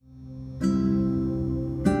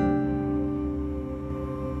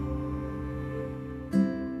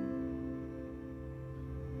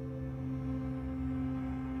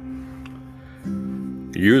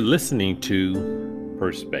You're listening to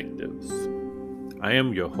Perspectives. I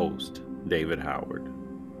am your host, David Howard.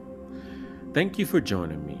 Thank you for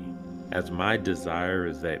joining me, as my desire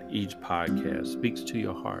is that each podcast speaks to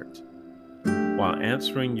your heart while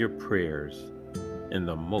answering your prayers in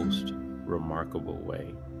the most remarkable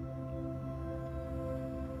way.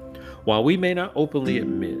 While we may not openly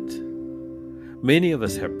admit, many of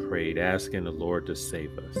us have prayed asking the Lord to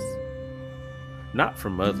save us, not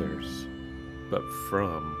from others, but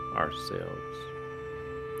from ourselves.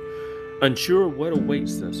 Unsure what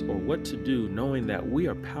awaits us or what to do, knowing that we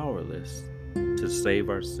are powerless to save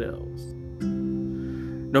ourselves.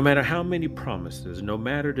 No matter how many promises, no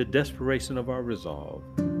matter the desperation of our resolve,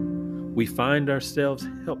 we find ourselves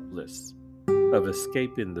helpless of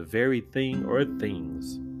escaping the very thing or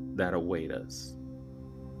things that await us.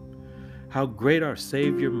 How great our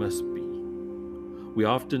Savior must be. We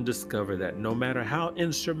often discover that no matter how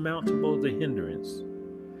insurmountable the hindrance,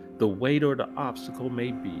 the weight or the obstacle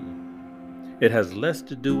may be, it has less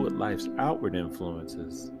to do with life's outward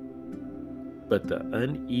influences, but the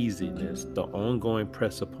uneasiness, the ongoing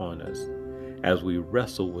press upon us as we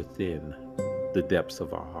wrestle within the depths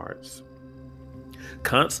of our hearts,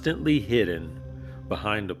 constantly hidden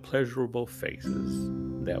behind the pleasurable faces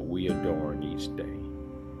that we adorn each day.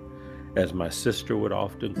 As my sister would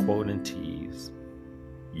often quote and tease,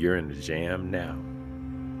 "You're in the jam now."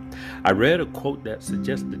 I read a quote that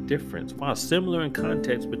suggests the difference, while similar in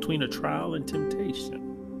context, between a trial and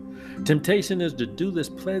temptation. Temptation is to do this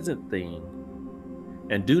pleasant thing,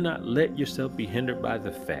 and do not let yourself be hindered by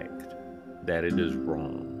the fact that it is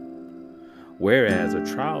wrong. Whereas a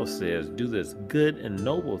trial says, do this good and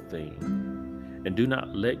noble thing, and do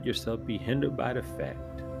not let yourself be hindered by the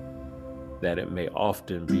fact that it may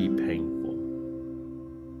often be painful.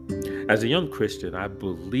 As a young Christian, I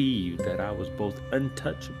believed that I was both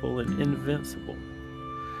untouchable and invincible,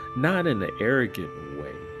 not in an arrogant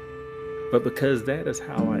way, but because that is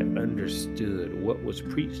how I understood what was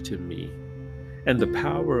preached to me and the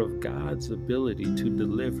power of God's ability to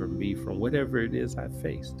deliver me from whatever it is I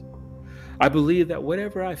faced. I believed that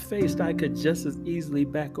whatever I faced, I could just as easily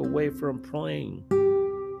back away from praying,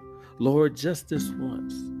 "Lord, just this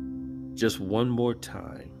once, just one more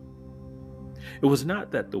time." It was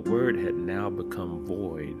not that the word had now become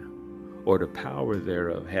void or the power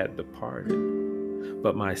thereof had departed,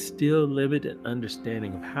 but my still limited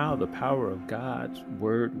understanding of how the power of God's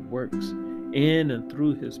word works in and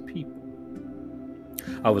through his people.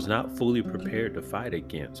 I was not fully prepared to fight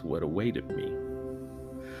against what awaited me.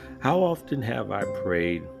 How often have I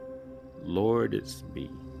prayed, "Lord, it's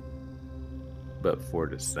me," but for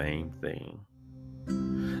the same thing?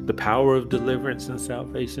 The power of deliverance and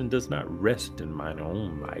salvation does not rest in mine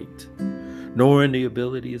own might, nor in the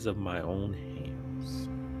abilities of my own hands.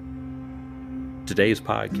 Today's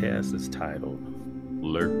podcast is titled,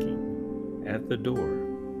 "Lurking at the Door."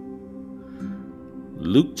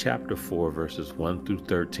 Luke chapter 4 verses 1 through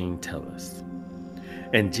 13 tell us,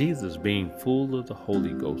 "And Jesus, being full of the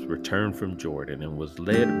Holy Ghost, returned from Jordan and was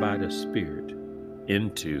led by the Spirit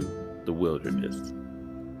into the wilderness,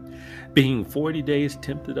 being 40 days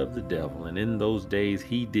tempted of the devil, and in those days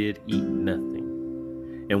he did eat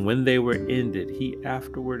nothing. And when they were ended, he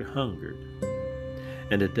afterward hungered.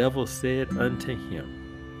 And the devil said unto him,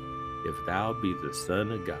 If thou be the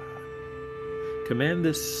Son of God, command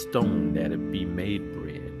this stone that it be made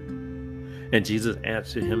bread. And Jesus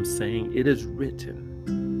answered him, saying, It is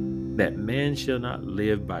written, that man shall not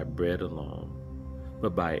live by bread alone,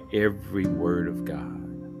 but by every word of God.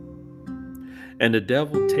 And the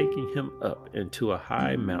devil, taking him up into a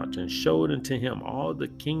high mountain, showed unto him all the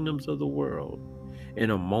kingdoms of the world in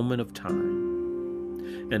a moment of time.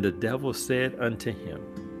 And the devil said unto him,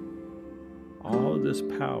 All this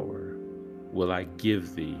power will I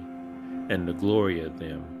give thee, and the glory of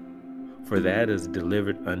them, for that is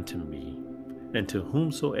delivered unto me, and to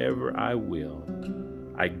whomsoever I will,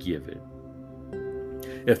 I give it.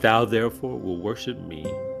 If thou therefore wilt worship me,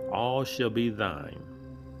 all shall be thine.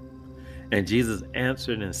 And Jesus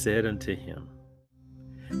answered and said unto him,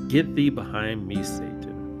 Get thee behind me,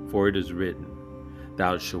 Satan, for it is written,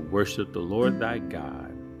 Thou shalt worship the Lord thy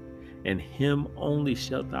God, and him only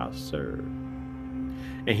shalt thou serve.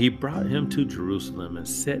 And he brought him to Jerusalem, and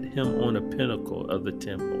set him on a pinnacle of the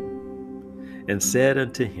temple, and said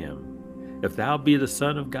unto him, If thou be the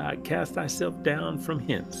Son of God, cast thyself down from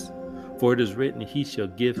hence, for it is written, He shall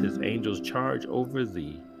give his angels charge over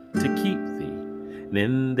thee, to keep thee. And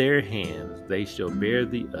in their hands they shall bear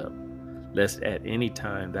thee up, lest at any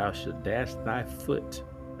time thou should dash thy foot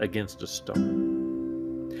against a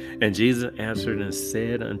stone. And Jesus answered and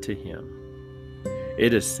said unto him,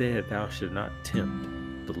 It is said, Thou shalt not tempt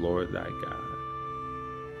the Lord thy God.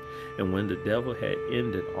 And when the devil had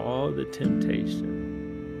ended all the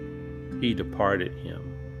temptation, he departed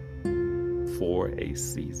him for a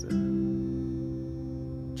season.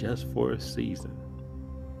 Just for a season.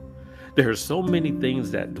 There are so many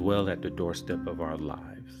things that dwell at the doorstep of our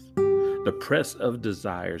lives. The press of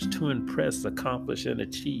desires to impress, accomplish, and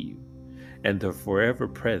achieve, and the forever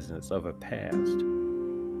presence of a past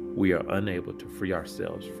we are unable to free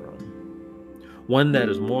ourselves from. One that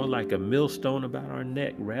is more like a millstone about our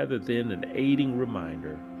neck rather than an aiding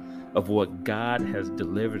reminder of what God has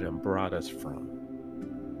delivered and brought us from.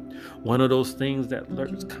 One of those things that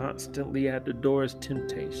lurks constantly at the door is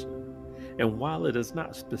temptation. And while it is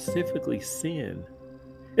not specifically sin,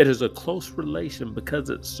 it is a close relation because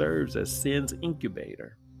it serves as sin's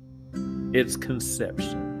incubator, its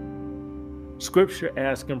conception. Scripture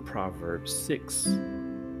asks in Proverbs 6,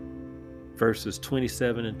 verses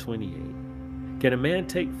 27 and 28, can a man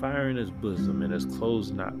take fire in his bosom and his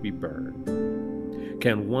clothes not be burned?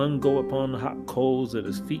 Can one go upon the hot coals and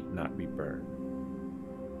his feet not be burned?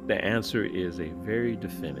 The answer is a very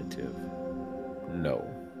definitive no.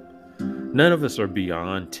 None of us are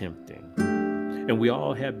beyond tempting, and we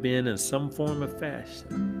all have been in some form or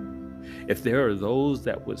fashion. If there are those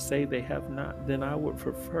that would say they have not, then I would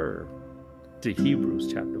refer to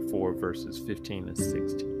Hebrews chapter 4, verses 15 and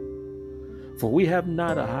 16. For we have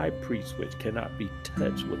not a high priest which cannot be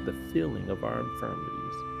touched with the feeling of our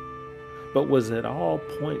infirmities, but was at all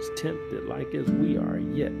points tempted like as we are,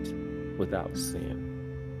 yet without sin.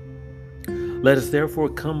 Let us therefore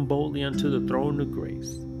come boldly unto the throne of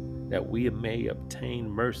grace, that we may obtain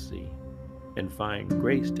mercy and find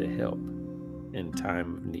grace to help in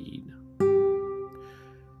time of need.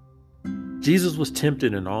 Jesus was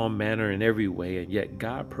tempted in all manner in every way, and yet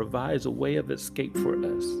God provides a way of escape for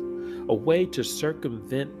us, a way to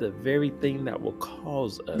circumvent the very thing that will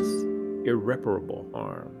cause us irreparable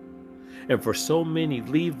harm. And for so many,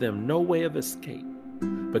 leave them no way of escape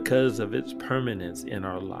because of its permanence in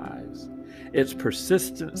our lives, its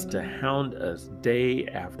persistence to hound us day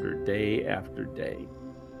after day after day.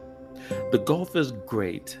 The gulf is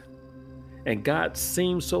great, and God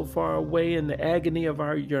seems so far away, and the agony of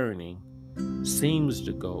our yearning seems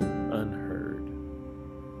to go unheard.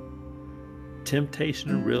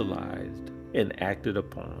 Temptation realized and acted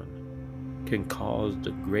upon can cause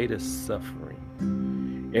the greatest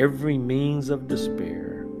suffering, every means of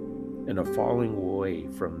despair, and a falling away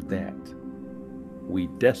from that we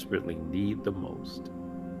desperately need the most.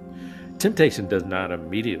 Temptation does not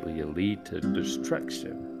immediately lead to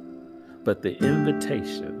destruction, but the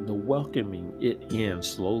invitation, the welcoming it in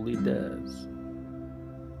slowly does.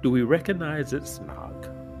 Do we recognize its knock?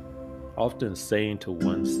 Often saying to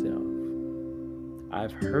oneself,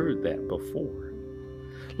 I've heard that before.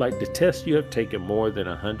 Like the test you have taken more than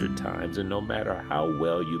 100 times, and no matter how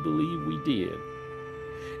well you believe we did,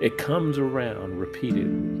 it comes around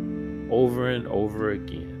repeatedly, over and over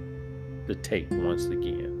again, the tape once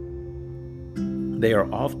again. They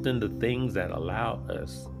are often the things that allow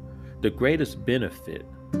us the greatest benefit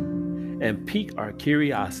and pique our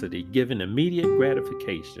curiosity, giving immediate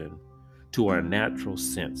gratification to our natural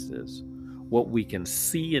senses, what we can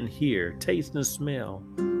see and hear, taste and smell,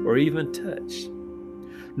 or even touch.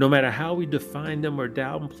 No matter how we define them or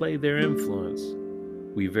downplay their influence,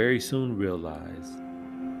 we very soon realize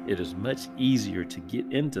it is much easier to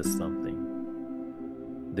get into something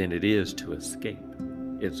than it is to escape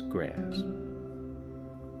its grasp.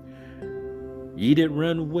 Ye did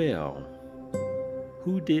run well.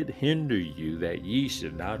 Who did hinder you that ye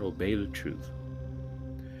should not obey the truth?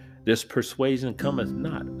 This persuasion cometh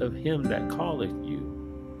not of him that calleth you.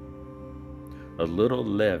 A little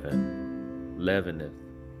leaven leaveneth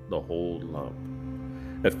the whole lump.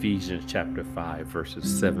 Ephesians chapter 5,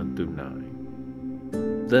 verses 7 through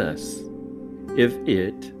 9. Thus, if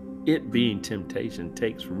it being temptation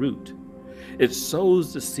takes root, it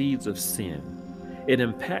sows the seeds of sin. It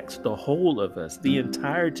impacts the whole of us, the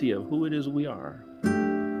entirety of who it is we are.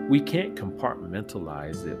 We can't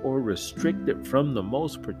compartmentalize it or restrict it from the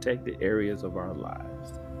most protected areas of our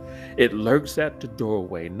lives. It lurks at the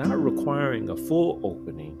doorway, not requiring a full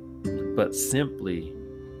opening, but simply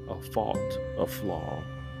a fault, a flaw,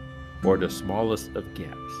 or the smallest of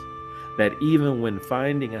gaps, that even when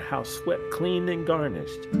finding a house swept clean and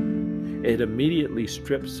garnished, it immediately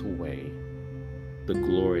strips away the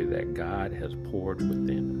glory that God has poured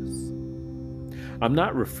within us. I'm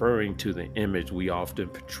not referring to the image we often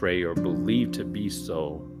portray or believe to be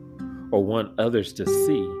so, or want others to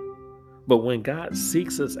see, but when God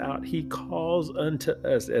seeks us out, he calls unto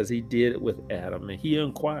us as he did with Adam, and he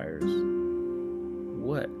inquires,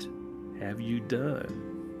 what have you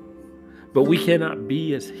done? But we cannot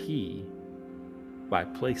be as he by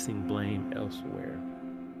placing blame elsewhere,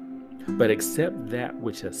 but accept that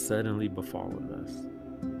which has suddenly befallen us.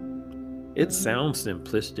 It sounds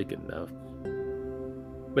simplistic enough,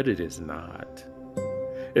 but it is not.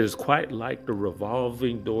 It is quite like the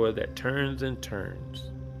revolving door that turns and turns,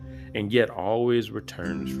 and yet always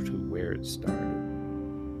returns to where it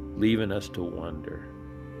started, leaving us to wonder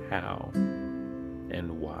how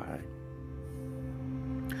and why.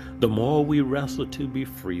 The more we wrestle to be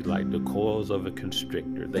free, like the coils of a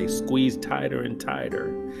constrictor, they squeeze tighter and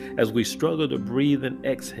tighter as we struggle to breathe and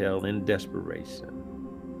exhale in desperation.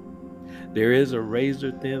 There is a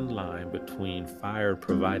razor-thin line between fire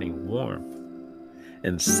providing warmth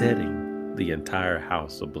and setting the entire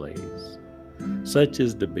house ablaze. Such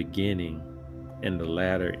is the beginning and the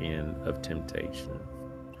latter end of temptation.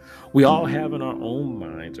 We all have in our own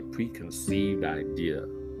minds a preconceived idea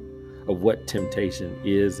of what temptation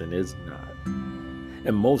is and is not.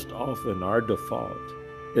 And most often our default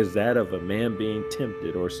is that of a man being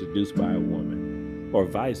tempted or seduced by a woman, or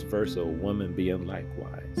vice versa, a woman being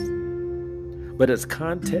likewise. But its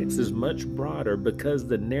context is much broader because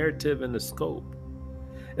the narrative and the scope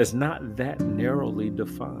is not that narrowly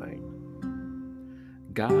defined.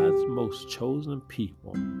 God's most chosen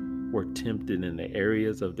people were tempted in the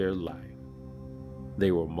areas of their life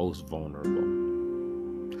they were most vulnerable.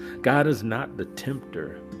 God is not the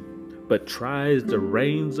tempter, but tries the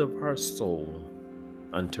reins of our soul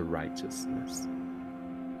unto righteousness.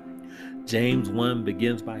 James 1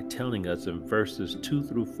 begins by telling us in verses 2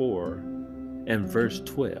 through 4 and verse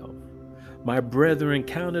 12, "My brethren,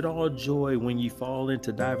 count it all joy when ye fall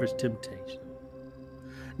into divers temptation,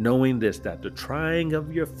 knowing this, that the trying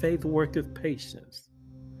of your faith worketh patience.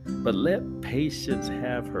 But let patience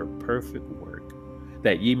have her perfect work,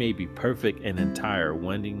 that ye may be perfect and entire,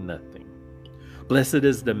 wanting nothing. Blessed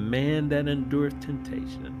is the man that endureth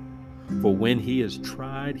temptation, for when he is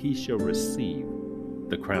tried, he shall receive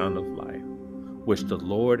the crown of life, which the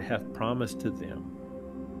Lord hath promised to them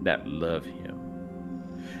that love him."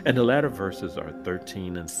 And the latter verses are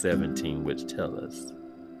 13 and 17, which tell us,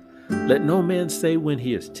 "Let no man say when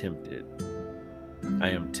he is tempted, I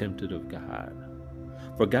am tempted of God.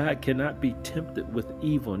 For God cannot be tempted with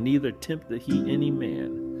evil, neither tempteth he any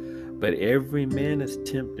man. But every man is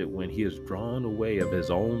tempted when he is drawn away of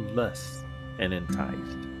his own lusts and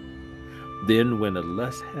enticed. Then when the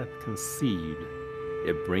lust hath conceived,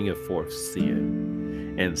 it bringeth forth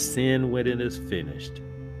sin. And sin, when it is finished,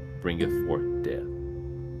 bringeth forth death.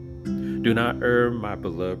 Do not err, my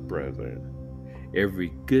beloved brethren.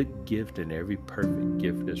 Every good gift and every perfect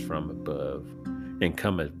gift is from above, and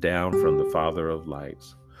cometh down from the Father of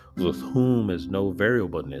lights, with whom is no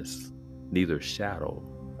variableness, neither shadow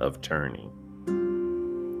of turning.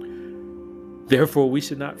 Therefore we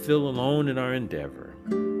should not feel alone in our endeavor,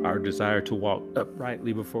 our desire to walk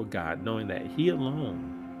uprightly before God, knowing that he alone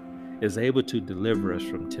is able to deliver us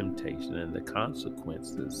from temptation and the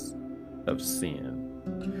consequences of sin.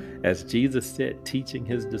 As Jesus said, teaching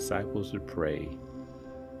his disciples to pray,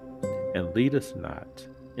 and lead us not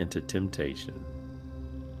into temptation,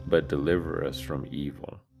 but deliver us from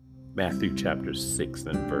evil. Matthew chapter 6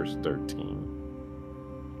 and verse 13.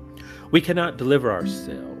 We cannot deliver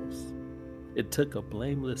ourselves. It took a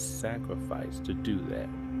blameless sacrifice to do that.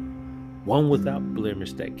 One without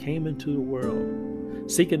blemish that came into the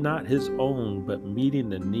world, seeking not his own, but meeting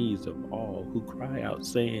the needs of all who cry out,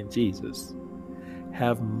 saying, "Jesus,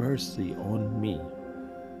 have mercy on me."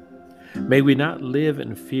 May we not live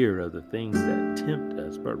in fear of the things that tempt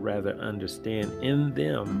us, but rather understand in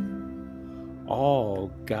them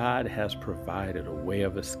all God has provided a way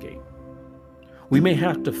of escape. We may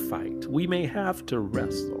have to fight, we may have to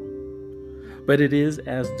wrestle, but it is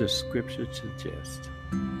as the scripture suggests,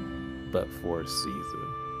 but for a season.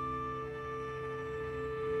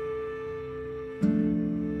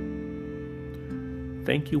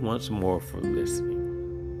 Thank you once more for listening.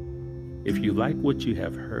 If you like what you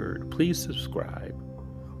have heard, please subscribe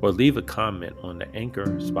or leave a comment on the Anchor,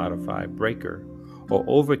 Spotify, Breaker, or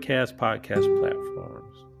Overcast podcast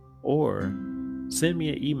platforms, or send me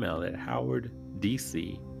an email at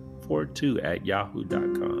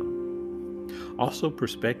howarddc42@yahoo.com. Also,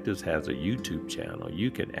 Perspectives has a YouTube channel.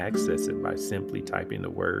 You can access it by simply typing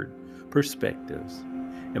the word Perspectives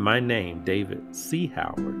and my name, David C.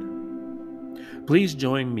 Howard. Please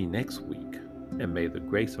join me next week, and may the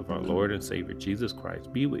grace of our Lord and Savior Jesus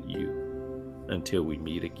Christ be with you until we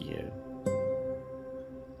meet again.